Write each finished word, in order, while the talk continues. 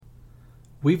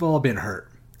We've all been hurt.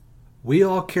 We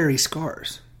all carry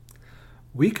scars.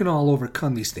 We can all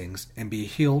overcome these things and be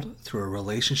healed through a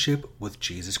relationship with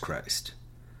Jesus Christ.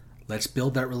 Let's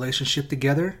build that relationship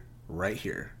together right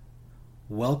here.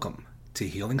 Welcome to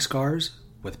Healing Scars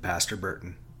with Pastor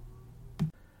Burton.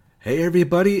 Hey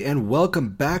everybody, and welcome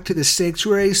back to the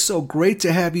Sanctuary. So great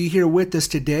to have you here with us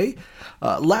today.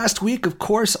 Last week, of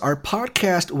course, our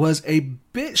podcast was a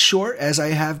bit short as I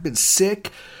have been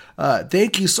sick.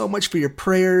 Thank you so much for your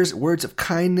prayers, words of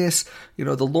kindness. You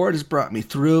know, the Lord has brought me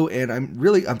through, and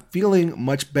I'm feeling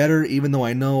much better, even though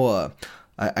I know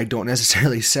I don't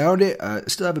necessarily sound it. I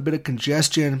still have a bit of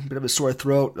congestion, a bit of a sore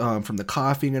throat from the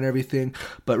coughing and everything,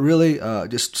 but really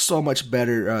just so much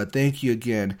better. Thank you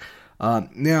again.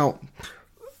 Now,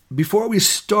 before we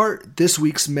start this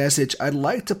week's message, I'd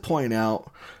like to point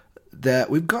out that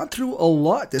we've gone through a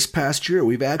lot this past year.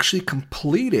 We've actually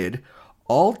completed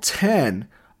all 10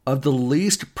 of the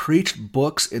least preached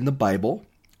books in the Bible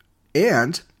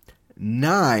and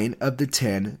 9 of the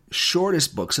 10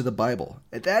 shortest books of the Bible.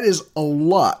 That is a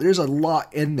lot. There's a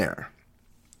lot in there.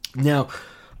 Now,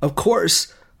 of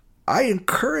course, I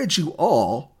encourage you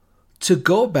all to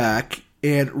go back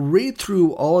and read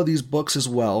through all of these books as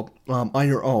well on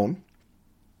your own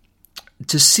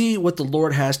to see what the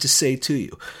Lord has to say to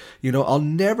you. You know, I'll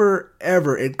never,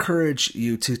 ever encourage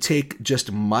you to take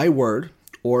just my word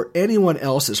or anyone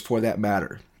else's for that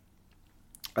matter.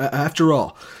 After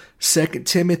all, 2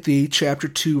 Timothy chapter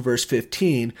 2, verse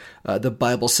 15, the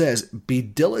Bible says, "Be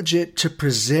diligent to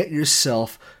present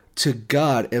yourself to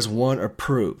God as one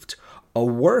approved, a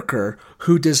worker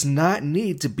who does not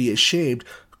need to be ashamed,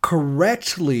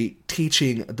 correctly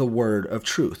teaching the word of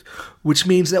truth," which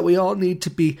means that we all need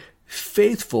to be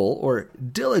faithful or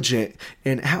diligent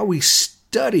in how we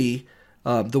study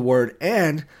the word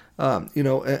and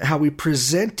how we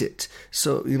present it.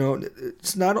 So,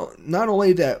 it's not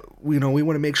only that, we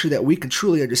want to make sure that we can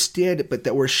truly understand it, but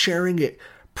that we're sharing it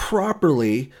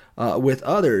properly with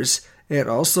others. And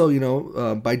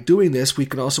also, by doing this, we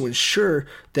can also ensure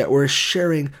that we're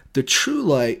sharing the true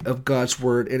light of God's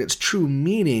word and its true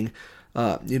meaning,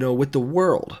 with the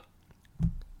world.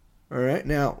 All right.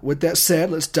 Now, with that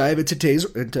said, let's dive into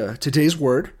today's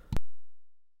word.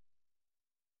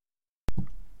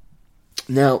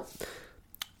 Now,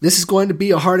 this is going to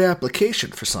be a hard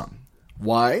application for some.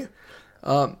 Why?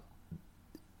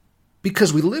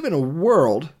 Because we live in a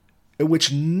world in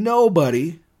which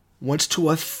nobody wants to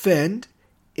offend,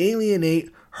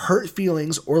 alienate, hurt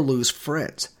feelings, or lose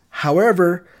friends.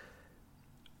 However,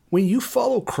 when you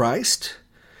follow Christ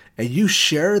and you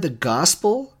share the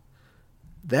gospel,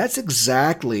 that's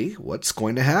exactly what's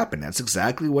going to happen. That's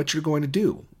exactly what you're going to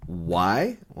do.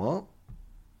 Why? Well,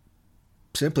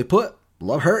 simply put,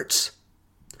 love hurts.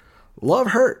 Love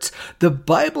hurts. The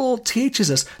Bible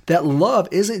teaches us that love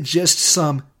isn't just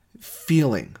some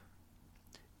feeling.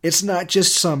 It's not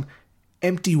just some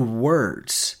empty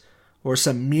words or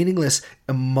some meaningless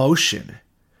emotion,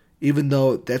 even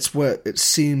though that's what it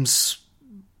seems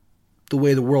the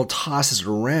way the world tosses it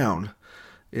around.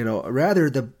 Rather,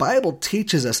 the Bible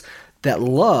teaches us that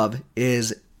love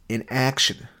is in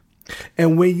action.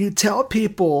 And when you tell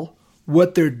people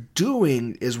what they're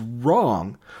doing is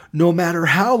wrong, no matter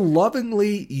how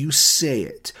lovingly you say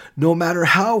it, no matter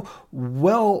how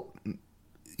well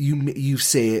you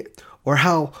say it, or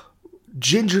how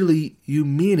gingerly you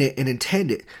mean it and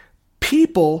intend it,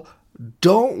 people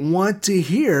don't want to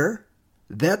hear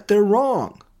that they're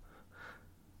wrong.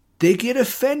 They get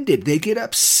offended. They get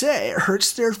upset. It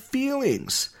hurts their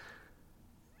feelings.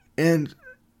 And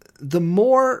the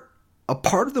more a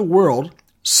part of the world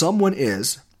someone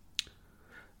is,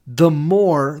 the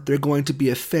more they're going to be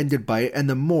offended by it, and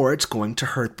the more it's going to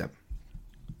hurt them.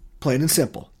 Plain and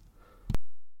simple.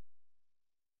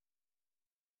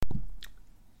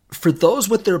 For those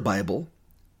with their Bible,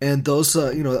 and those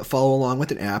that follow along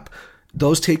with an app,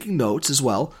 those taking notes as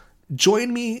well,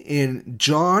 join me in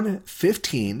John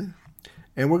 15,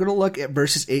 and we're going to look at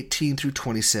verses 18 through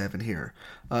 27 here.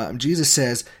 Jesus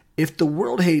says, "If the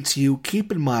world hates you,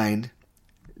 keep in mind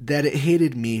that it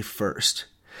hated me first.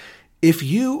 If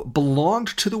you belonged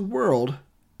to the world,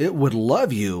 it would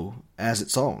love you as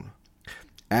its own.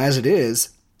 As it is,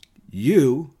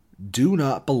 you do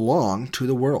not belong to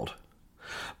the world.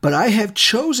 But I have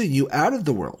chosen you out of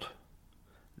the world.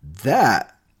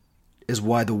 That is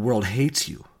why the world hates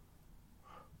you.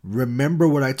 Remember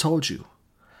what I told you.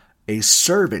 A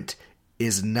servant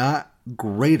is not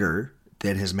greater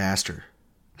than his master.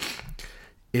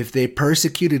 If they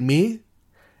persecuted me,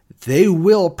 they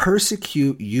will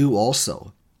persecute you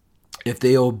also. If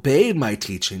they obeyed my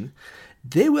teaching,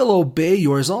 they will obey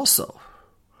yours also.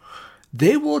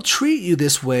 They will treat you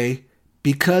this way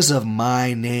because of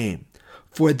my name,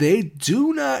 for they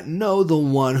do not know the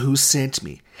one who sent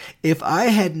me. If I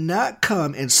had not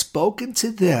come and spoken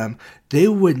to them, they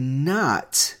would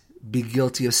not be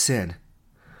guilty of sin.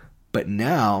 But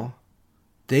now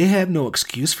they have no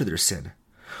excuse for their sin.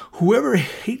 Whoever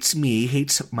hates me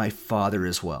hates my Father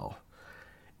as well.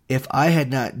 If I had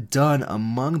not done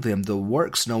among them the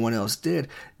works no one else did,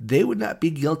 they would not be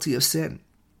guilty of sin.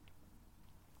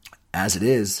 As it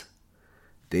is,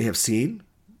 they have seen,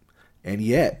 and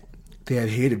yet they have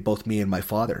hated both me and my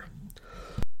Father.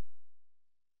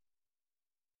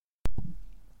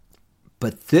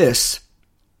 But this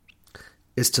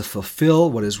is to fulfill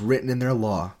what is written in their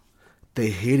law.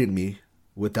 They hated me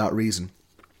without reason.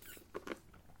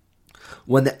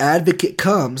 When the advocate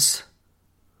comes,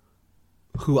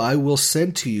 who I will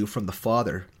send to you from the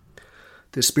Father,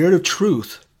 the Spirit of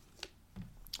truth,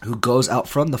 who goes out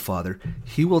from the Father,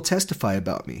 he will testify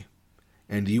about me.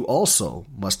 And you also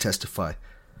must testify,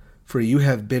 for you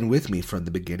have been with me from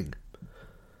the beginning.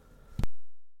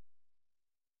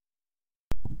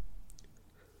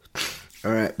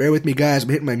 All right, bear with me, guys. I'm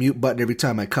hitting my mute button every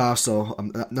time I cough, so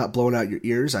I'm not blowing out your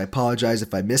ears. I apologize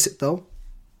if I miss it, though.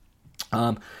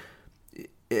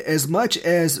 As much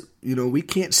as, we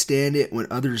can't stand it when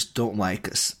others don't like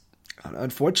us.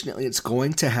 Unfortunately, it's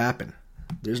going to happen.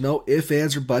 There's no ifs,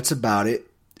 ands, or buts about it.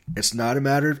 It's not a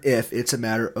matter of if, it's a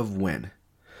matter of when.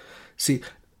 See,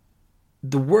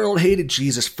 the world hated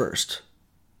Jesus first.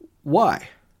 Why?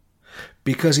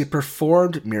 Because he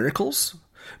performed miracles?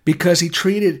 Because he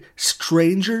treated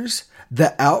strangers,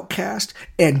 the outcast,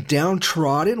 and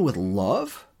downtrodden with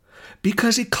love?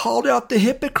 Because he called out the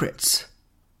hypocrites?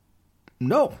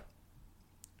 No.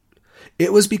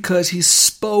 It was because he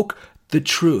spoke the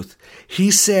truth.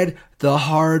 He said the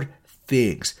hard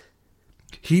things.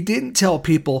 He didn't tell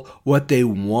people what they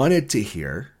wanted to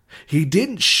hear. He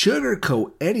didn't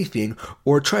sugarcoat anything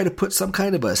or try to put some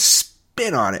kind of a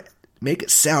spin on it, make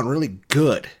it sound really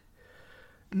good.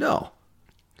 No.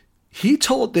 He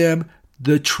told them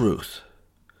the truth.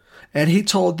 And he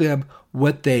told them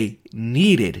what they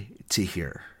needed to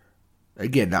hear.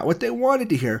 Again, not what they wanted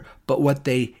to hear, but what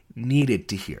they needed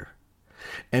to hear.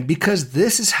 And because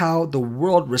this is how the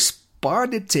world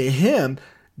responded to him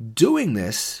doing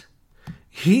this,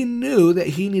 he knew that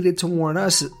he needed to warn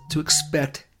us to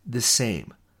expect the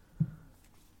same.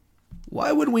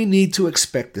 Why would we need to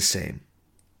expect the same?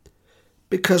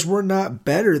 Because we're not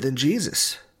better than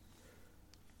Jesus.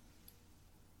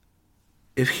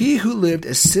 If he who lived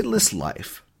a sinless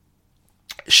life,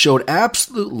 showed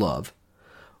absolute love,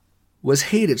 was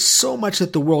hated so much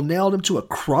that the world nailed him to a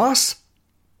cross,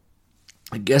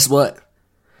 and guess what?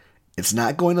 It's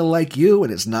not going to like you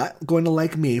and it's not going to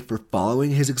like me for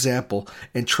following his example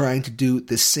and trying to do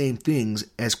the same things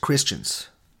as Christians.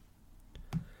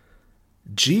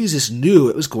 Jesus knew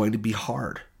it was going to be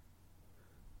hard.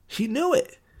 He knew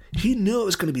it. He knew it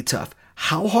was going to be tough.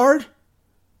 How hard?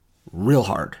 Real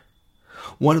hard.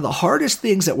 One of the hardest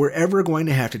things that we're ever going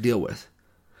to have to deal with.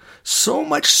 So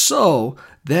much so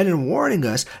that in warning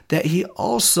us that he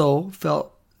also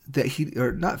felt that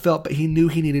he knew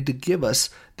he needed to give us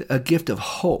a gift of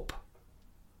hope.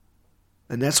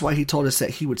 And that's why he told us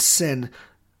that he would send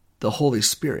the Holy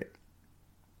Spirit.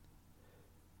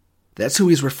 That's who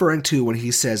he's referring to when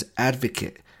he says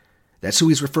advocate. That's who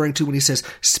he's referring to when he says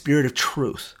Spirit of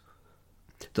truth.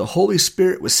 The Holy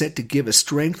Spirit was sent to give us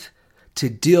strength to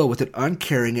deal with an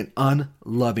uncaring and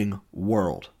unloving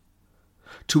world,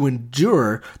 to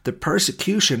endure the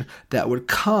persecution that would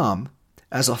come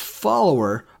as a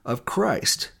follower of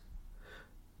Christ,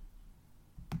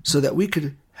 so that we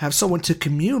could have someone to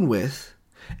commune with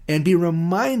and be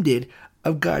reminded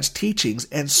of God's teachings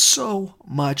and so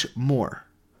much more.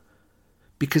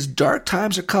 Because dark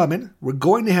times are coming. We're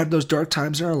going to have those dark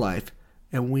times in our life,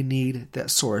 and we need that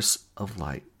source of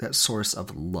light, that source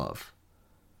of love.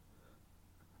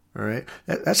 All right?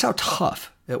 That's how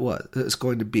tough it's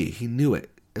going to be. He knew it.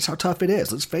 It's how tough it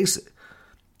is. Let's face it.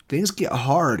 Things get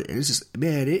hard, and it's just,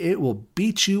 man, it will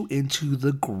beat you into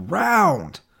the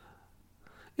ground.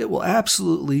 It will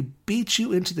absolutely beat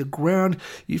you into the ground.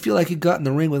 You feel like you got in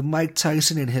the ring with Mike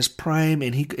Tyson in his prime,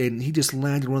 and he just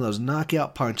landed one of those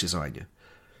knockout punches on you.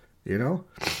 You know?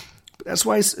 That's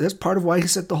part of why he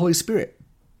sent the Holy Spirit.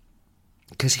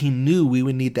 Because he knew we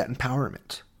would need that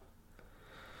empowerment.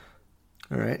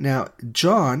 All right, now,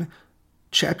 John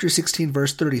chapter 16,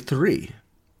 verse 33.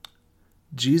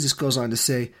 Jesus goes on to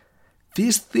say,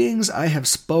 "These things I have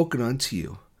spoken unto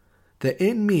you, that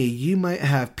in me ye might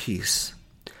have peace.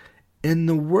 In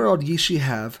the world ye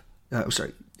shall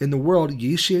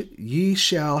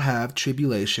have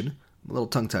tribulation, a little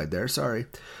tongue-tied there, sorry.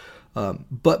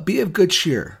 But be of good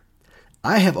cheer.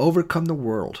 I have overcome the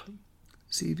world.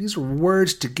 See, these are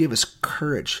words to give us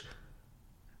courage,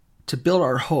 to build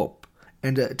our hope,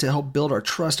 and to help build our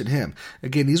trust in him.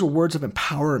 Again, these are words of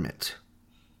empowerment.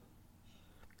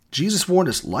 Jesus warned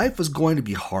us life was going to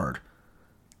be hard.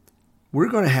 We're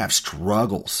going to have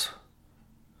struggles.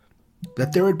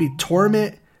 That there would be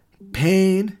torment,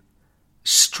 pain,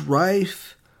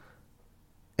 strife,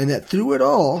 and that through it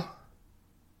all,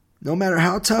 no matter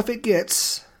how tough it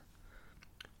gets,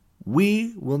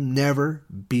 we will never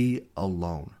be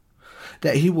alone.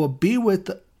 That he will be with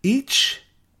each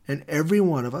and every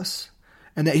one of us,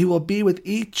 and that he will be with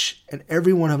each and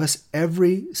every one of us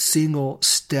every single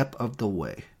step of the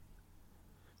way.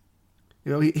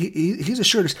 You know, he's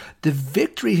assured us the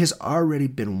victory has already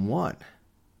been won.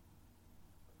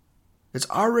 It's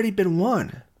already been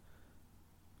won.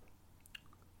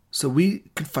 So we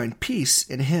can find peace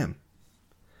in him.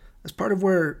 That's part of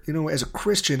where, you know, as a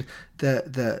Christian,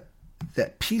 that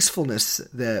peacefulness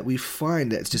that we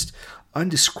find that's just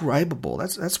undescribable.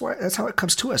 That's how it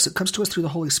comes to us. It comes to us through the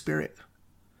Holy Spirit.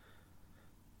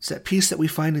 It's that peace that we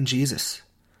find in Jesus.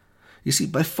 You see,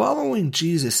 by following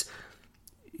Jesus,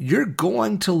 you're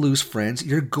going to lose friends.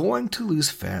 You're going to lose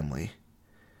family.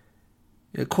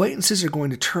 Acquaintances are going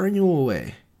to turn you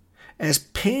away. As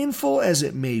painful as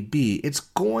it may be, it's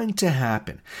going to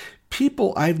happen.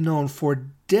 People I've known for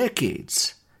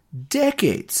decades,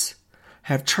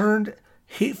 have turned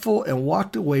hateful and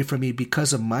walked away from me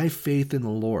because of my faith in the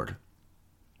Lord.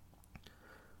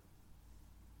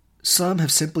 Some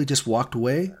have simply just walked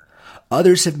away.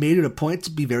 Others have made it a point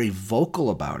to be very vocal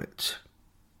about it.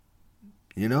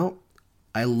 You know,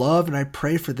 I love and I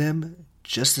pray for them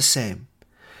just the same.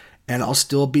 And I'll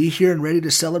still be here and ready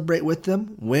to celebrate with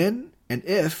them when and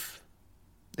if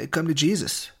they come to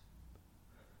Jesus.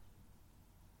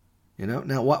 You know,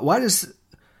 now why does,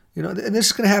 you know, and this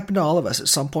is going to happen to all of us at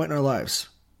some point in our lives.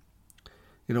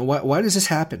 You know, why does this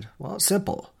happen? Well, it's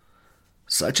simple.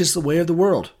 Such is the way of the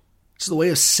world. It's the way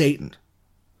of Satan.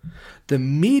 The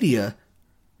media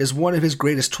is one of his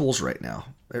greatest tools right now.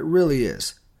 It really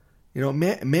is. You know,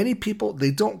 many people,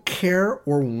 they don't care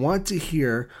or want to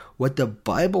hear what the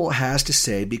Bible has to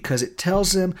say because it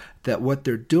tells them that what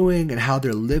they're doing and how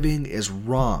they're living is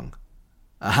wrong.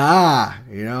 Aha!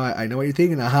 You know, I know what you're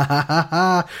thinking. Aha, ha, ha,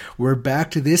 ha. We're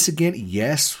back to this again.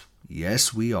 Yes,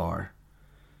 we are.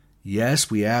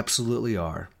 Yes, we absolutely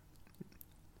are.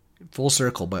 Full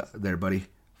circle there, buddy.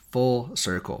 Full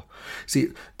circle. See,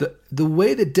 the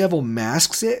way the devil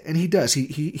masks it, and he does,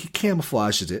 he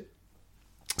camouflages it.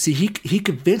 See, he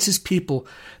convinces people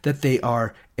that they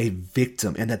are a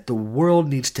victim and that the world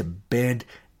needs to bend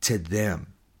to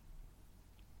them.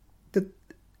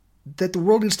 That the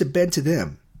world needs to bend to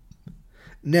them.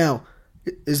 Now,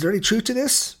 is there any truth to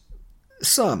this?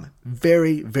 Some.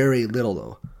 Very, very little,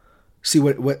 though. See,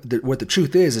 what the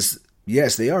truth is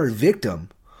yes, they are a victim,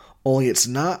 only it's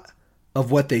not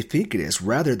of what they think it is.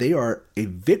 Rather, they are a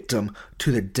victim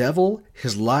to the devil,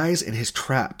 his lies, and his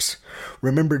traps.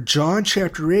 Remember, John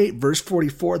chapter 8, verse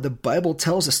 44, the Bible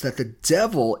tells us that the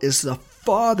devil is the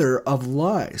father of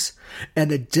lies. And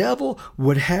the devil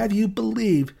would have you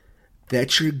believe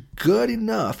that you're good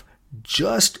enough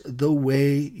just the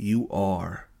way you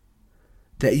are.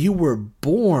 That you were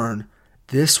born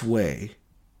this way.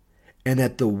 And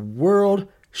that the world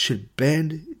should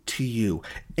bend to you.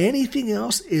 Anything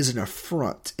else is an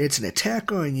affront. It's an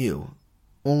attack on you.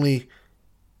 Only,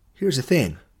 here's the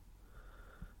thing.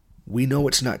 We know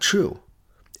it's not true.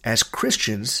 As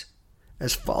Christians,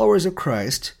 as followers of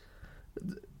Christ,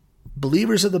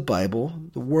 believers of the Bible,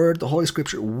 the Word, the Holy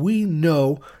Scripture, we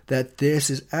know that this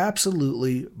is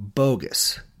absolutely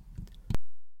bogus.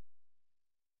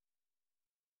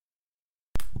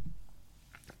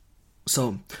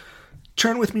 So,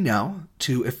 turn with me now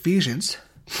to Ephesians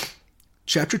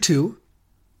chapter 2,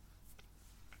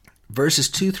 verses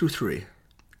 2 through 3.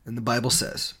 And the Bible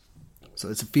says, so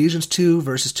it's Ephesians 2,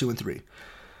 verses 2 and 3.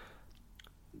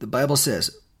 The Bible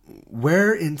says,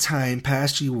 where in time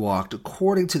past ye walked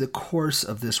according to the course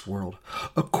of this world,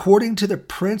 according to the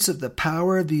prince of the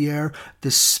power of the air,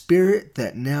 the spirit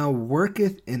that now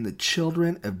worketh in the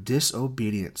children of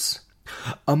disobedience,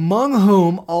 among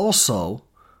whom also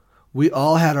we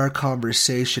all had our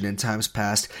conversation in times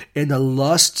past in the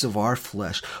lusts of our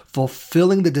flesh,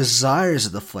 fulfilling the desires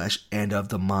of the flesh and of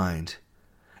the mind,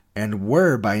 and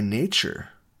were by nature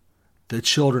the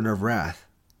children of wrath,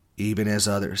 even as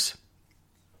others.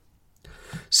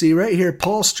 See, right here,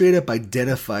 Paul straight up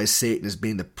identifies Satan as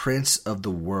being the prince of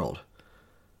the world.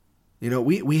 You know,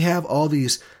 we have all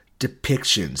these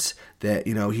depictions that,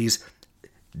 you know, he's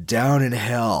down in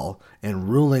hell and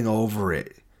ruling over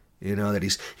it.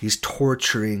 That he's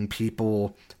torturing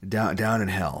people down in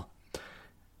hell.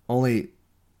 Only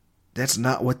that's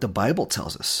not what the Bible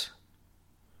tells us.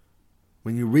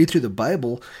 When you read through the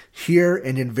Bible, here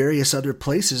and in various other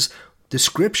places, the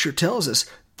Scripture tells us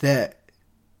that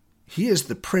he is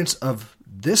the prince of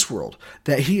this world,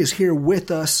 that he is here with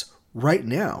us right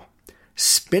now,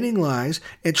 spinning lies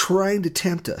and trying to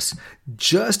tempt us,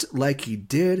 just like he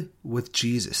did with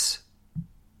Jesus.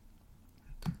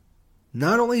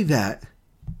 Not only that,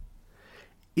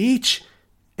 each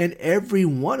and every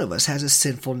one of us has a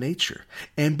sinful nature.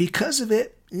 And because of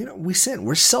it, we sin.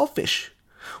 We're selfish.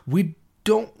 We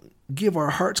don't give our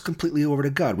hearts completely over to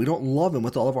God. We don't love him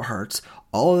with all of our hearts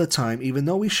all of the time, even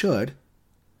though we should.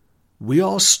 We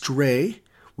all stray.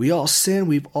 We all sin.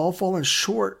 We've all fallen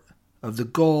short of the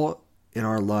goal in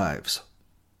our lives.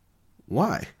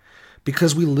 Why?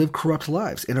 Because we live corrupt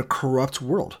lives in a corrupt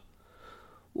world.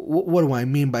 What do I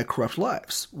mean by corrupt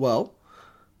lives? Well,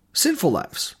 sinful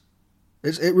lives.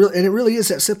 It really is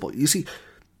that simple. You see,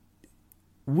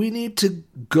 we need to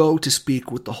go to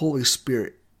speak with the Holy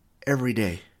Spirit every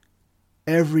day.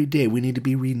 Every day we need to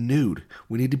be renewed.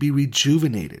 We need to be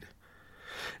rejuvenated.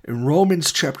 In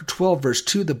Romans chapter 12, verse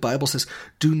 2, the Bible says,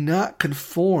 "Do not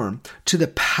conform to the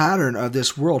pattern of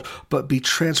this world, but be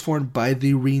transformed by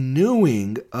the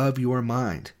renewing of your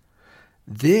mind.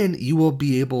 Then you will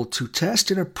be able to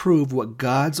test and approve what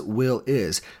God's will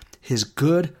is, his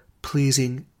good,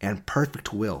 pleasing, and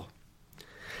perfect will."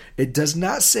 It does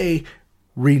not say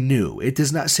renew. It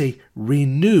does not say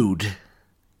renewed,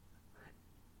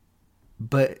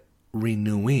 but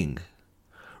renewing.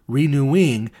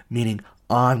 Renewing meaning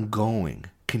ongoing,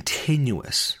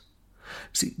 continuous.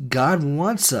 See, God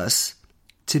wants us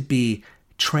to be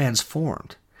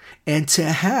transformed and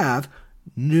to have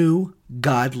new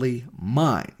godly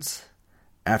minds.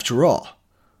 After all,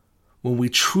 when we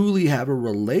truly have a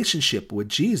relationship with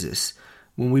Jesus,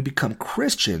 when we become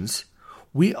Christians,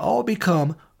 we all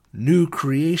become new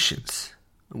creations.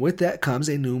 And with that comes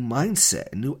a new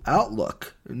mindset, a new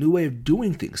outlook, a new way of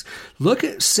doing things. Look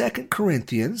at 2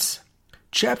 Corinthians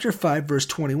chapter 5, verse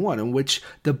 21, in which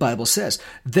the Bible says,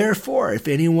 "Therefore, if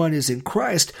anyone is in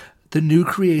Christ, the new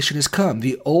creation has come.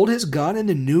 The old has gone and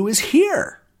the new is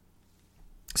here."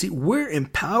 See, we're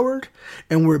empowered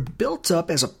and we're built up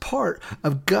as a part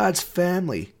of God's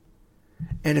family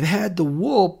and have had the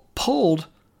wool pulled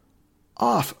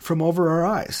off from over our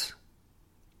eyes.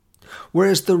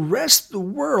 Whereas the rest of the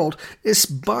world is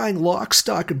buying lock,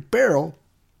 stock, and barrel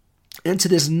into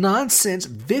this nonsense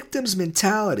victim's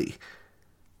mentality.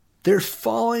 They're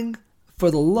falling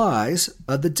for the lies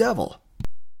of the devil.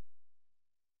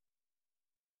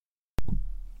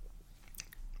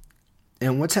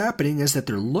 And what's happening is that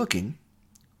they're looking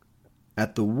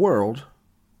at the world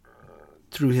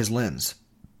through his lens.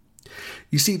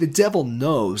 You see, the devil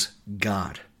knows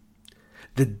God.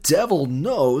 The devil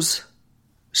knows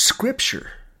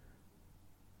Scripture.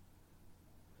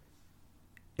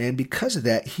 And because of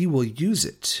that, he will use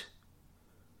it.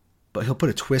 But he'll put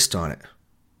a twist on it.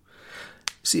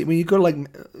 See, when you go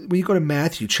to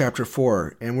Matthew chapter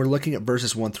 4, and we're looking at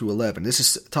verses 1 through 11, this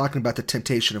is talking about the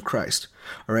temptation of Christ.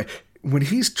 All right, when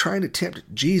he's trying to tempt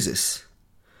Jesus,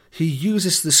 he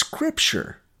uses the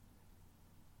Scripture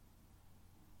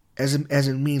as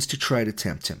a means to try to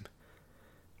tempt him.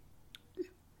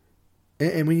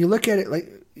 And when you look at it, like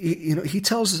he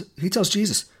tells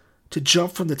Jesus to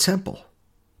jump from the temple.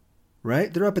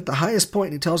 Right? They're up at the highest point,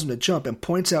 and he tells him to jump, and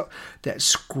points out that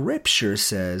Scripture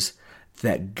says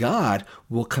that God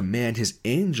will command his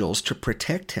angels to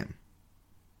protect him.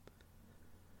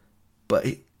 But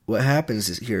what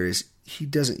happens here is he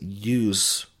doesn't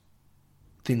use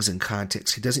things in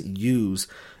context. He doesn't use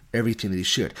everything that he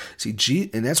should. See,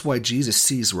 and that's why Jesus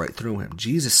sees right through him.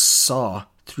 Jesus saw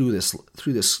through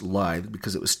this lie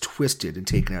because it was twisted and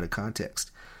taken out of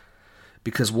context.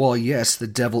 Because while, yes, the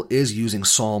devil is using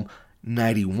Psalm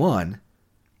 91,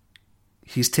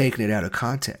 he's taken it out of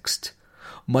context.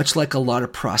 Much like a lot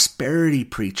of prosperity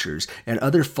preachers and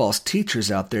other false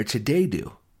teachers out there today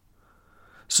do.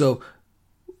 So,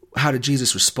 how did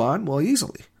Jesus respond? Well,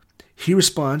 easily. He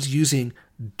responds using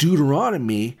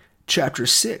Deuteronomy chapter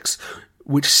 6,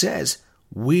 which says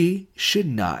we should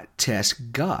not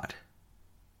test God.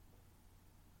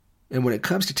 And when it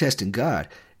comes to testing God,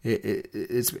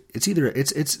 this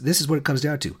is what it comes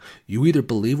down to. You either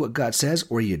believe what God says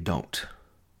or you don't.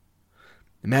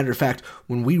 As a matter of fact,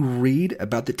 when we read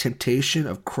about the temptation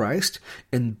of Christ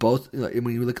in both, when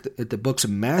we look at the books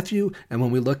of Matthew and when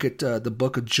we look at the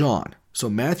book of John, so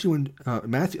Matthew and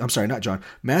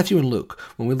Luke.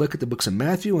 When we look at the books of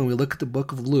Matthew and we look at the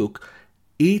book of Luke,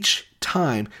 Each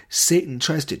time Satan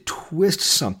tries to twist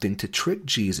something to trick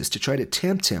Jesus, to try to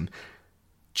tempt him,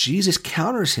 Jesus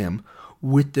counters him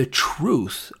with the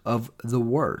truth of the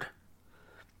word.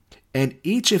 And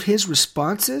each of his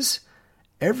responses,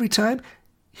 every time,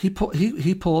 he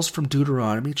pulls from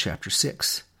Deuteronomy chapter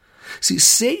 6. See,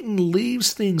 Satan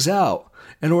leaves things out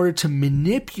in order to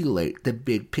manipulate the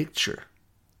big picture.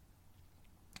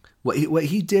 What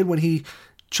he did when he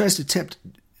tries to tempt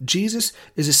Jesus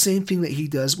is the same thing that he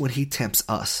does when he tempts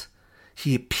us.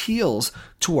 He appeals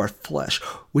to our flesh,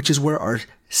 which is where our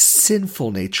sinful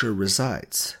nature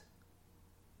resides.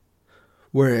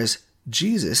 Whereas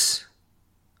Jesus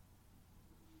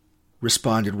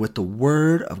responded with the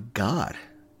Word of God.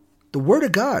 The Word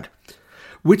of God,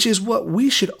 which is what we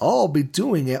should all be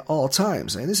doing at all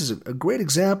times. And this is a great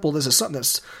example. This is something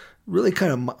that's really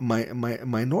kind of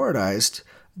minoritized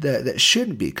that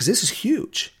shouldn't be, because this is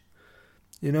huge.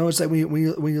 You know, it's like when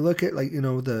you look at, like, you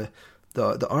know, the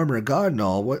armor of God and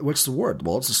all, what's the word?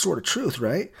 Well, it's the sword of truth,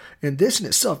 right? And this in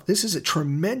itself, this is a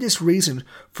tremendous reason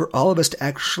for all of us to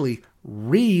actually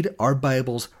read our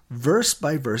Bibles verse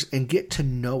by verse and get to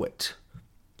know it.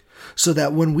 So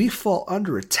that when we fall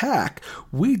under attack,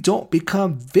 we don't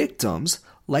become victims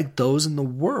like those in the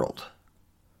world.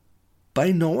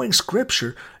 By knowing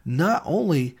Scripture, not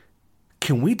only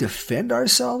can we defend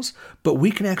ourselves, but we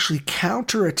can actually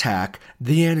counterattack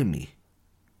the enemy.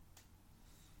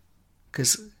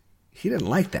 Because he didn't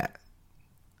like that.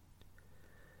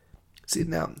 See,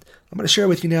 now, I'm going to share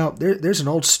with you now, there's an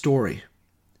old story.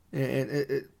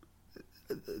 And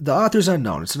the author's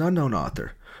unknown. It's an unknown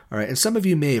author. All right, and some of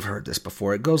you may have heard this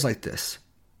before. It goes like this.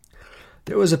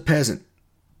 There was a peasant,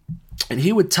 and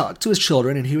he would talk to his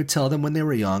children, and he would tell them when they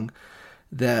were young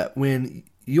that when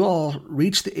you all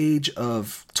reach the age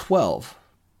of 12,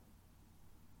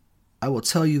 I will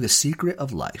tell you the secret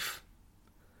of life.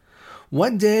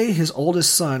 One day, his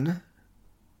oldest son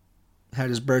had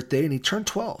his birthday, and he turned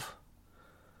 12.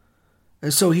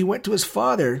 And so he went to his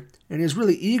father, and he was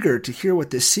really eager to hear what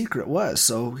this secret was.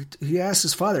 So he asked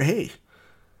his father, hey,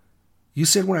 you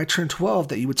said when I turned 12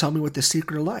 that you would tell me what the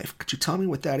secret of life. Could you tell me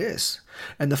what that is?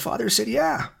 And the father said,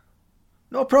 yeah,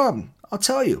 no problem. I'll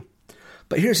tell you.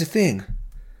 But here's the thing.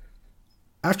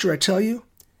 After I tell you,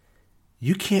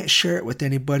 you can't share it with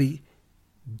anybody.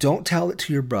 Don't tell it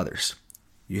to your brothers.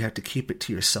 You have to keep it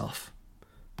to yourself.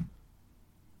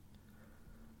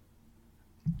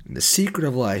 And the secret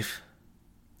of life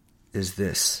is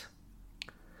this.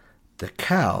 The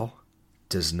cow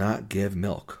does not give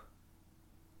milk.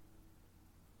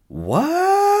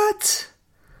 What?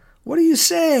 What are you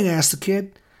saying? Asked the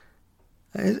kid.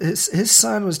 His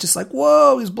son was just like,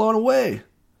 whoa, he's blown away.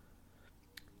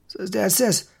 So his dad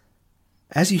says,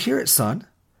 as you hear it, son,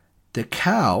 the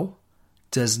cow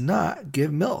does not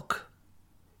give milk.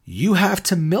 You have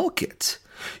to milk it.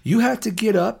 You have to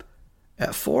get up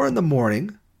at 4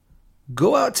 a.m,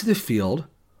 go out to the field,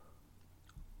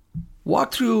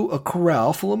 walk through a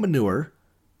corral full of manure,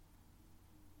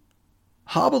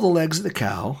 hobble the legs of the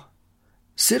cow,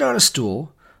 sit on a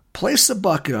stool, place the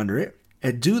bucket under it,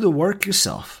 and do the work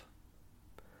yourself.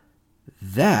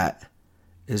 That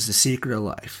is the secret of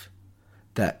life.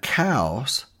 That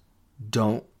cows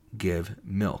don't give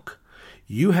milk.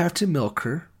 You have to milk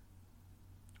her,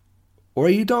 or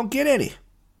you don't get any.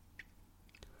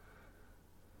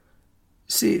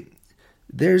 See,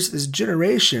 there's this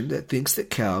generation that thinks that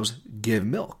cows give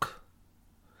milk,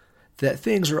 that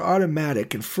things are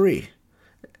automatic and free.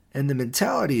 And the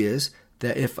mentality is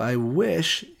that if I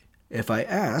wish, if I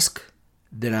ask,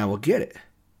 then I will get it.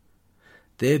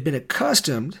 They have been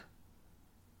accustomed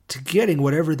to getting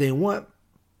whatever they want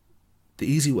the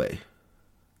easy way.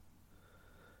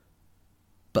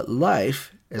 But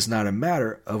life is not a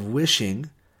matter of wishing,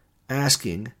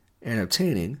 asking, and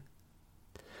obtaining.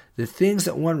 The things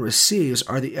that one receives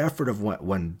are the effort of what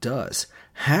one does.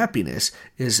 Happiness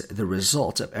is the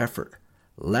result of effort.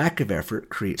 Lack of effort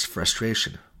creates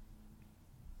frustration.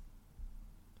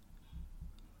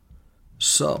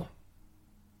 So,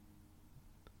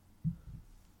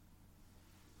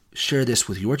 share this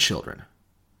with your children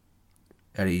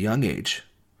at a young age,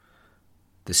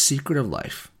 the secret of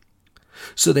life,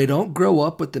 so they don't grow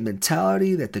up with the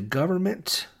mentality that the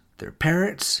government, their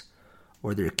parents,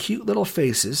 or their cute little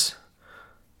faces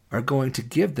are going to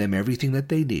give them everything that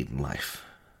they need in life.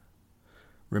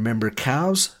 Remember,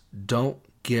 cows don't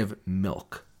give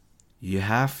milk. You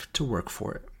have to work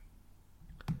for it.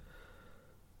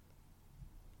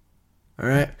 All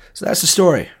right, so that's the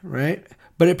story, right?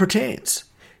 But it pertains,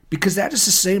 because that is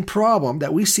the same problem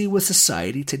that we see with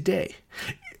society today.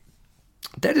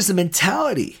 That is the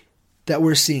mentality that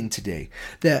we're seeing today,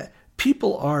 that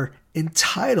people are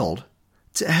entitled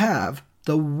to have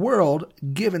the world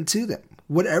given to them.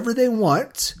 Whatever they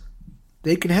want,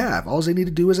 they can have. All they need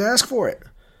to do is ask for it.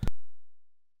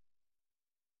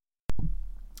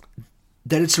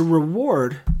 That it's a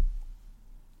reward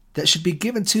that should be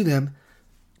given to them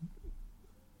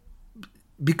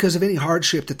because of any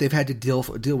hardship that they've had to deal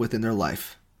with in their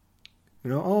life.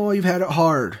 Oh, you've had it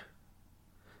hard.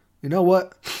 You know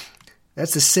what?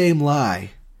 That's the same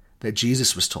lie that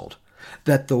Jesus was told.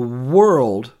 That the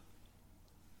world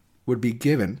would be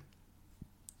given,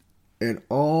 and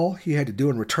all he had to do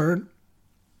in return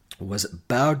was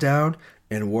bow down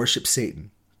and worship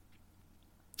Satan.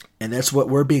 And that's what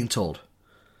we're being told.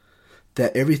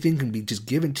 That everything can be just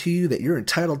given to you, that you're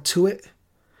entitled to it.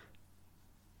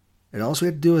 And all we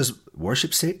have to do is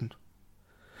worship Satan.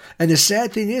 And the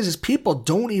sad thing is people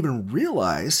don't even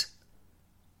realize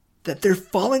that they're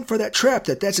falling for that trap,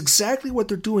 that that's exactly what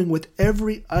they're doing with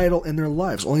every idol in their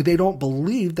lives. Only they don't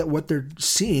believe that what they're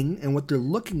seeing and what they're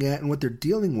looking at and what they're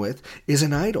dealing with is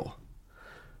an idol.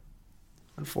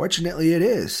 Unfortunately, it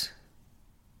is.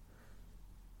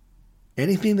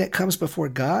 Anything that comes before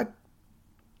God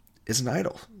is an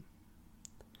idol.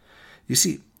 You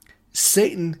see,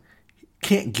 Satan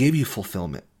can't give you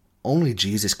fulfillment. Only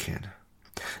Jesus can.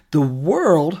 The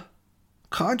world,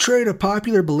 contrary to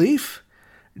popular belief,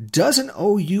 doesn't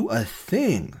owe you a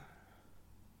thing.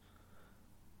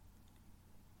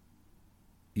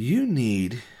 You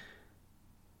need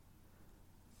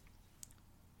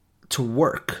to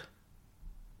work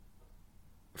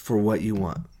for what you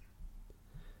want.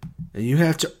 And you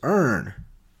have to earn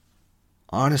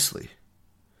honestly.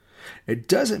 It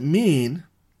doesn't mean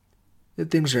that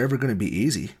things are ever going to be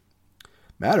easy.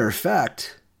 Matter of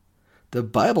fact, the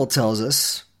Bible tells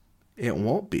us it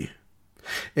won't be.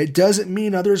 It doesn't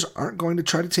mean others aren't going to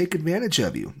try to take advantage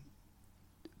of you.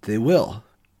 They will.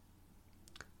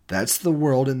 That's the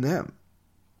world in them.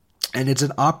 And it's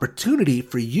an opportunity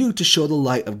for you to show the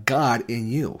light of God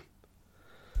in you.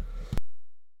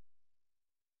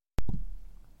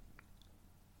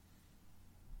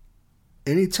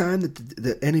 Anytime that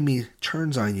the enemy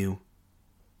turns on you,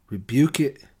 rebuke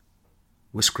it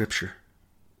with Scripture.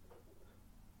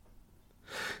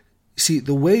 See,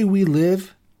 the way we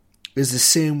live is the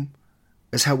same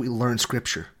as how we learn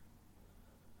Scripture.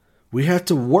 We have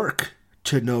to work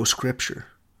to know Scripture.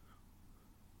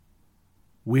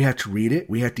 We have to read it,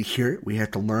 we have to hear it, we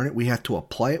have to learn it, we have to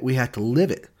apply it, we have to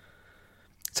live it.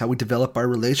 It's how we develop our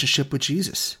relationship with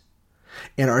Jesus.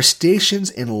 And our stations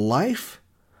in life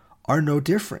are no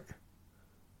different.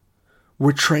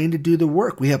 We're trained to do the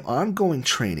work. We have ongoing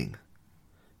training.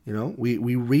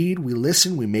 We read, we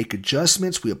listen, we make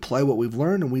adjustments, we apply what we've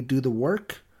learned, and we do the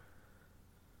work.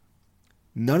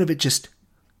 None of it just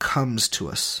comes to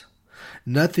us.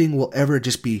 Nothing will ever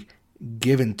just be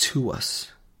given to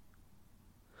us.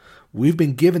 We've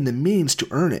been given the means to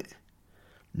earn it.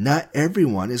 Not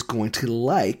everyone is going to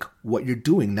like what you're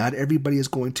doing. Not everybody is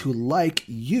going to like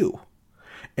you.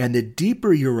 And the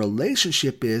deeper your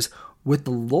relationship is with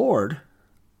the Lord,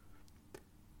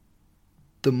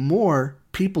 the more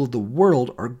people of the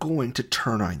world are going to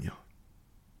turn on you.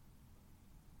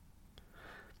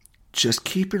 Just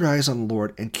keep your eyes on the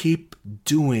Lord and keep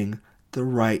doing the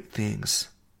right things.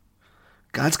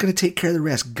 God's going to take care of the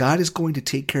rest. God is going to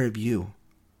take care of you.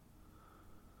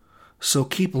 So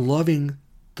keep loving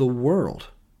the world,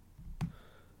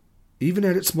 even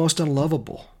at its most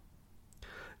unlovable,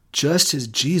 just as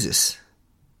Jesus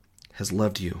has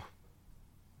loved you.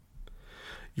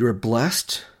 You're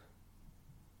blessed.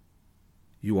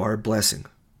 You are a blessing.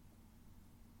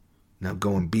 Now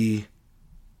go and be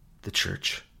the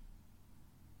church.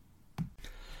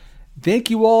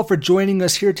 Thank you all for joining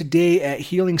us here today at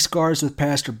Healing Scars with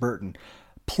Pastor Burton.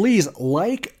 Please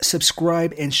like,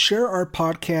 subscribe, and share our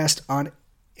podcast on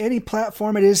any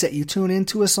platform it is that you tune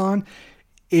into us on.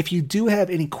 If you do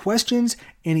have any questions,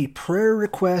 any prayer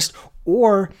requests,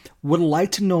 or would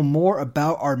like to know more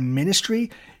about our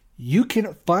ministry, you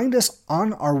can find us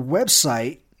on our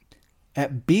website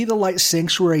at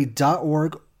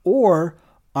bethelightsanctuary.org or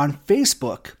on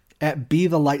Facebook at Be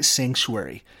the Light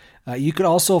Sanctuary. You can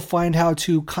also find how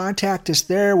to contact us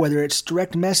there, whether it's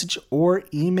direct message or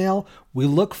email. We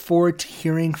look forward to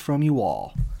hearing from you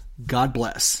all. God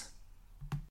bless.